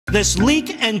this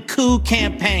leak and coup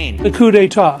campaign. The coup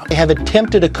d'etat. They have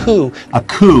attempted a coup. A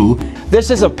coup.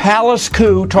 This is a palace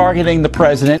coup targeting the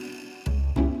president.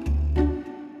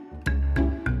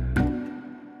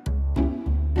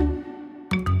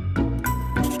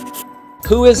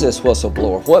 Who is this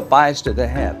whistleblower? What bias do they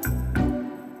have?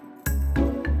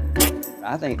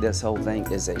 I think this whole thing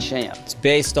is a sham. It's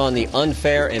based on the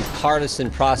unfair and partisan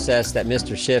process that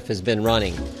Mr. Schiff has been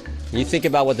running. You think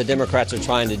about what the Democrats are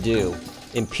trying to do.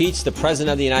 Impeach the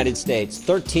President of the United States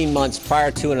 13 months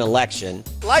prior to an election.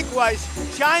 Likewise,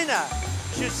 China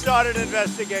should start an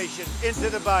investigation into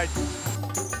the Bidens.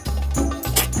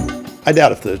 I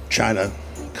doubt if the China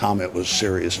comment was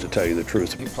serious, to tell you the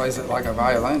truth. He plays it like a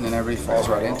violin and everybody falls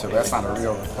right into it. That's not a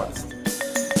real request.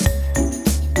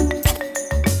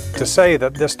 To say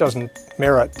that this doesn't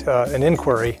merit an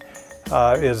inquiry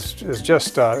is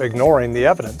just ignoring the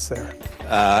evidence there.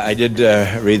 I did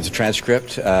read the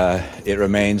transcript. It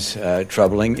remains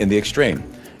troubling in the extreme.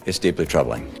 It's deeply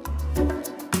troubling.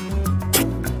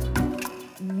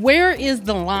 Where is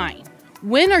the line?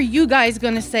 When are you guys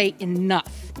going to say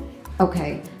enough?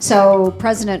 Okay, so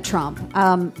President Trump,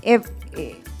 if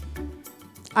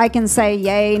I can say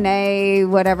yay, nay,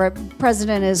 whatever,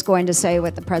 President is going to say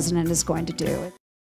what the President is going to do.